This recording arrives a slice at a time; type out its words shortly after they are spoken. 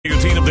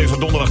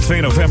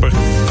2 november.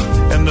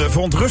 Een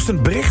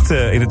verontrustend bericht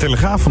in de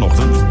Telegraaf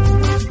vanochtend.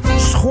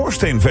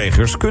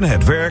 Schoorsteenvegers kunnen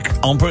het werk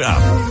amper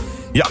aan.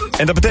 Ja,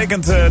 en dat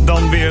betekent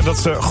dan weer dat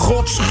ze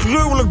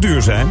godsgruwelijk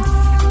duur zijn.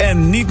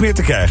 En niet meer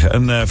te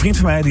krijgen. Een vriend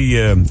van mij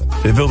die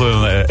wilde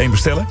er een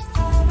bestellen.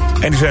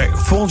 En die zei,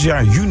 volgend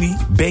jaar juni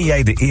ben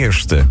jij de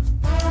eerste.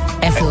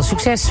 En veel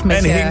succes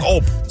met hing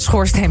op.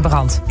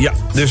 schoorsteenbrand. Ja,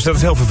 dus dat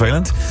is heel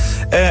vervelend.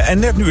 En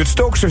net nu het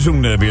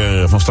stookseizoen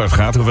weer van start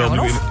gaat. Hoewel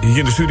nu hier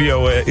in de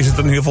studio is het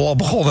in ieder geval al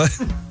begonnen.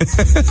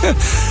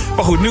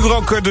 Maar goed, nu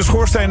rookt de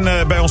schoorsteen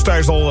bij ons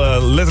thuis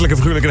al letterlijk en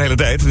figuurlijk een hele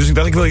tijd. Dus ik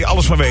dacht, ik wil hier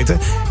alles van weten.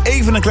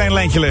 Even een klein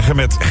lijntje leggen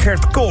met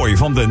Gert Kooi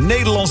van de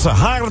Nederlandse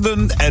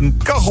haarden- en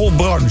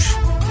kachelbranche.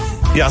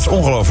 Ja, het is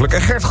ongelooflijk.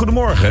 Gert,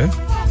 goedemorgen.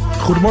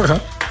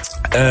 Goedemorgen.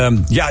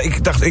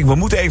 Ik dacht, we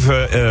moeten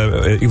even...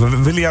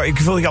 ik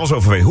wil je alles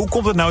over weten. Hoe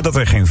komt het nou dat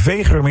er geen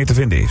veger meer te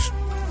vinden is?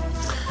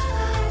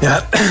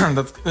 Ja,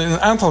 een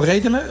aantal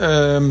redenen.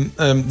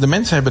 De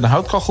mensen hebben de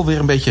houtkachel weer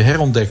een beetje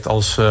herontdekt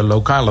als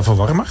lokale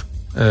verwarmer.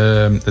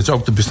 Het is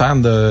ook de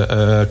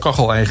bestaande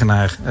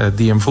kacheleigenaar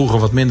die hem vroeger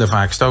wat minder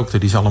vaak stookte.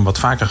 Die zal hem wat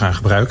vaker gaan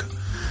gebruiken.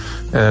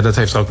 Dat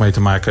heeft er ook mee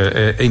te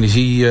maken.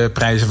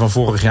 Energieprijzen van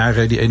vorig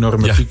jaar, die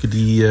enorme pieken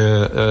die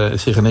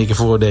zich in één keer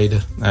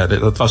voordeden.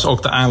 Dat was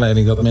ook de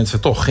aanleiding dat mensen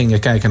toch gingen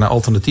kijken naar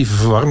alternatieve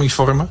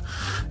verwarmingsvormen.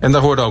 En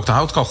daar hoorde ook de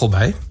houtkachel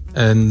bij.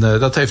 En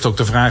dat heeft ook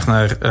de vraag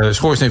naar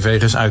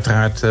schoorsteenvegers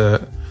uiteraard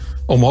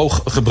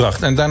omhoog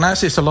gebracht. En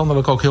daarnaast is er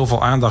landelijk ook heel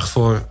veel aandacht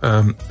voor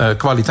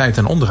kwaliteit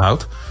en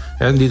onderhoud.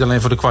 En niet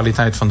alleen voor de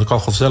kwaliteit van de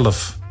kachel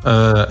zelf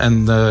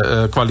en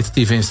de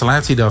kwalitatieve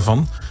installatie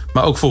daarvan,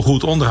 maar ook voor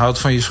goed onderhoud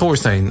van je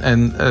schoorsteen.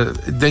 En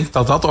ik denk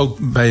dat dat ook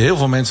bij heel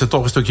veel mensen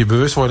toch een stukje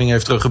bewustwording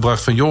heeft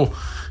teruggebracht van joh,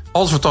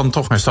 als we het dan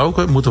toch gaan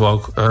stoken, moeten we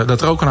ook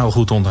dat rookkanaal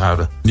goed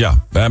onderhouden.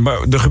 Ja, maar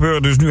er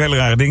gebeuren dus nu hele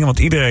rare dingen, want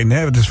iedereen,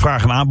 het is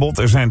vraag en aanbod.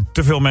 Er zijn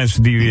te veel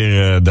mensen die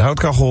weer de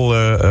houtkachel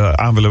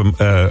aan willen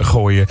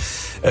gooien.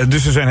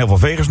 Dus er zijn heel veel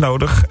vegers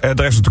nodig.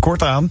 Daar is een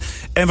tekort aan.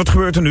 En wat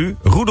gebeurt er nu?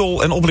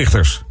 Roedel en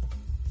oplichters.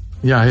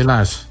 Ja,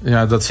 helaas.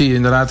 Ja, dat zie je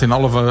inderdaad in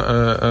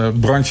alle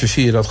branches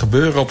zie je dat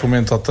gebeuren. Op het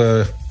moment dat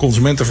de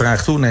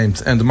consumentenvraag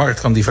toeneemt en de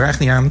markt kan die vraag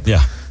niet aan,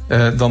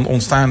 dan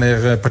ontstaan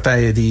er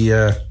partijen die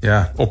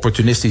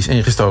opportunistisch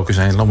ingestoken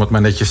zijn, om het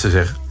maar netjes te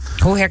zeggen.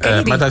 Hoe herken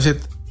je die? Maar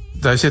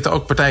daar zitten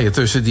ook partijen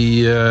tussen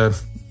die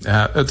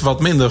het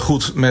wat minder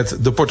goed met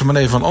de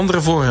portemonnee van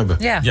anderen voor hebben.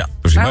 Ja,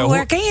 precies. Maar hoe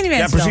herken je die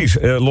mensen dan? Ja,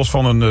 precies. Los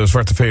van een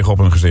zwarte veger op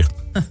hun gezicht.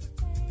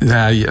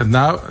 Nou,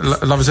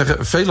 laten we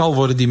zeggen, veelal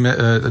worden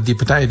die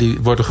partijen die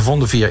worden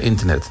gevonden via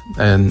internet.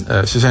 En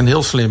ze zijn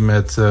heel slim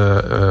met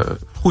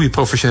goede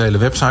professionele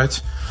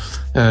websites.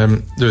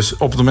 Dus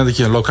op het moment dat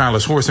je een lokale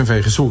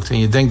schoorsteenveger zoekt en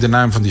je denkt de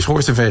naam van die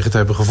schoorsteenveger te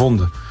hebben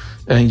gevonden,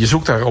 en je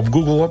zoekt daar op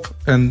Google op,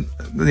 en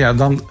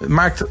dan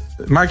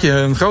maak je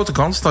een grote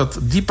kans dat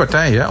die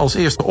partijen als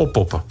eerste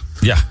oppoppen.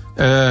 Ja.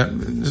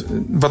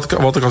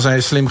 Wat ik al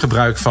zei, slim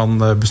gebruik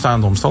van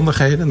bestaande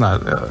omstandigheden.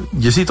 Nou,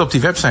 je ziet op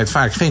die website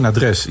vaak geen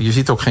adres. Je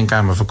ziet ook geen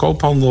Kamer van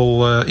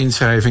Koophandel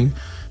inschrijving.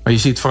 Maar je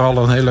ziet vooral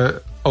een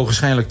hele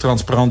ogenschijnlijk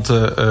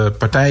transparante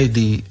partij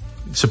die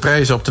zijn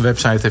prijzen op de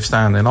website heeft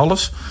staan en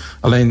alles.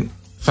 Alleen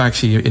vaak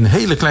zie je in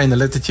hele kleine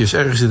lettertjes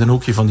ergens in een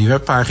hoekje van die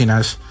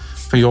webpagina's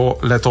van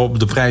joh, let op,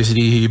 de prijzen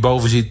die je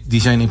hierboven ziet,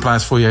 die zijn in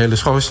plaats voor je hele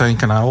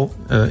schoorsteenkanaal,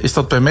 is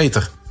dat per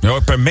meter. Ja,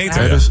 per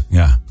meter, dus,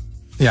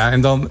 ja,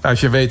 en dan als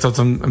je weet dat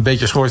een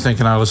beetje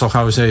schoorsteenkanaal is al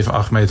gauw 7,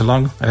 8 meter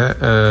lang.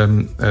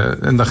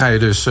 En dan ga je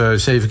dus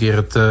 7 keer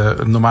het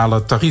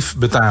normale tarief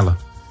betalen.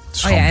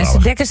 En ze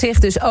dekken zich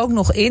dus ook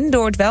nog in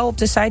door het wel op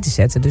de site te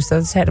zetten. Dus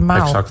dat is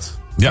helemaal... Exact.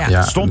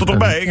 Ja, stond er toch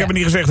bij. Ik heb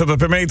niet gezegd dat het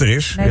per meter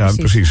is. Nee,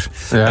 precies.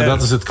 Ja,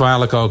 dat is het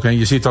kwalijk ook. En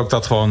je ziet ook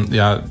dat gewoon,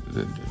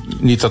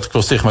 niet dat ik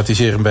wil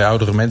stigmatiseren bij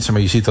oudere mensen,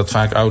 maar je ziet dat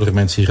vaak oudere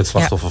mensen hier het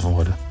slachtoffer van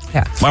worden.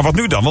 Ja. Maar wat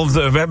nu dan? Want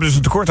we hebben dus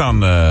een tekort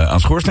aan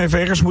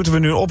schoorsteenvegers. Moeten we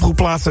nu een oproep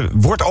plaatsen?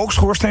 Wordt ook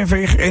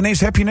schoorsteenveger? Ineens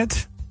heb je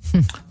het?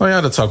 Nou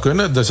ja, dat zou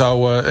kunnen.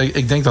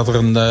 Ik denk dat er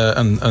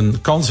een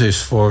kans is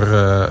voor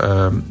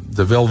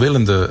de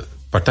welwillende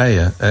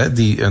partijen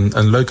die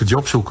een leuke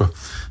job zoeken.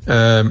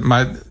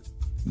 Maar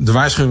de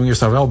waarschuwing is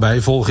daar wel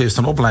bij. Volgen is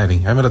een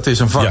opleiding. Maar dat is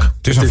een vak. Ja,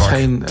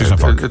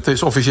 het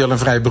is officieel een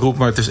vrij beroep,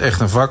 maar het is echt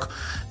een vak.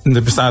 En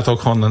er bestaat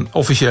ook gewoon een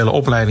officiële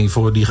opleiding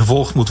voor die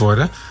gevolgd moet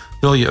worden.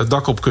 Wil je het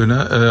dak op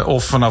kunnen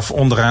of vanaf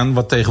onderaan,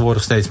 wat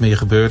tegenwoordig steeds meer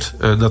gebeurt,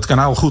 dat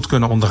kanaal goed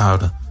kunnen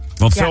onderhouden.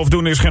 Want zelf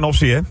doen is geen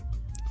optie, hè?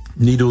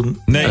 Niet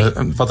doen. Nee.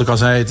 Wat ik al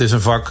zei, het is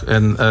een vak.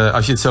 En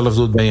als je het zelf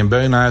doet, ben je een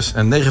beunaars.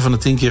 En 9 van de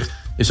 10 keer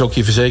is ook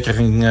je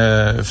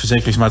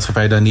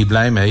verzekeringsmaatschappij daar niet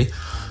blij mee.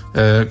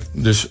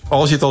 Dus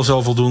als je het al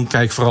zelf wil doen,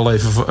 kijk vooral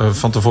even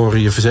van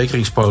tevoren je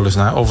verzekeringspolis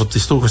naar of het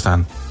is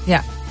toegestaan.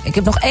 Ja, ik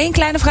heb nog 1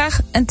 kleine vraag.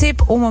 Een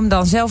tip om hem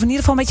dan zelf in ieder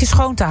geval een beetje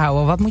schoon te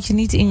houden. Wat moet je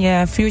niet in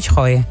je vuurtje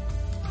gooien?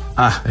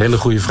 Hele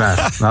goede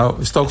vraag. Nou,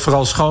 stook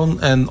vooral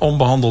schoon en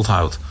onbehandeld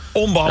hout.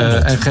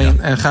 Onbehandeld.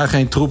 En ga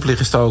geen troep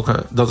liggen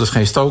stoken. Dat is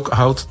geen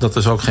stookhout. Dat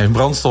is ook geen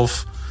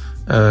brandstof.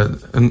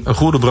 Een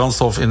goede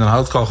brandstof in een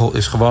houtkachel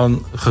is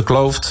gewoon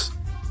gekloofd,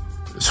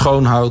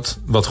 schoon hout,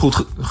 wat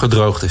goed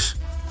gedroogd is.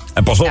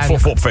 En pas op voor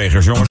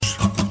fopvegers, jongens.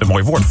 Een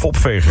mooi woord,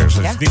 fopvegers.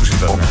 Dat is nieuws in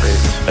dat.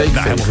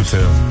 Helemaal goed.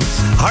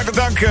 Hartelijk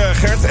dank,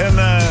 Gert. En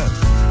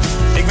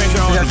ik wens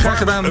jou een graag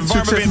gedaan. warme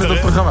Succes winter, met het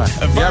programma.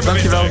 Ja,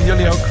 dankjewel.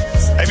 Jullie ook.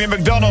 En weer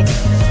McDonald's.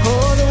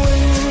 Oh, the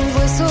wind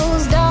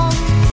whistles down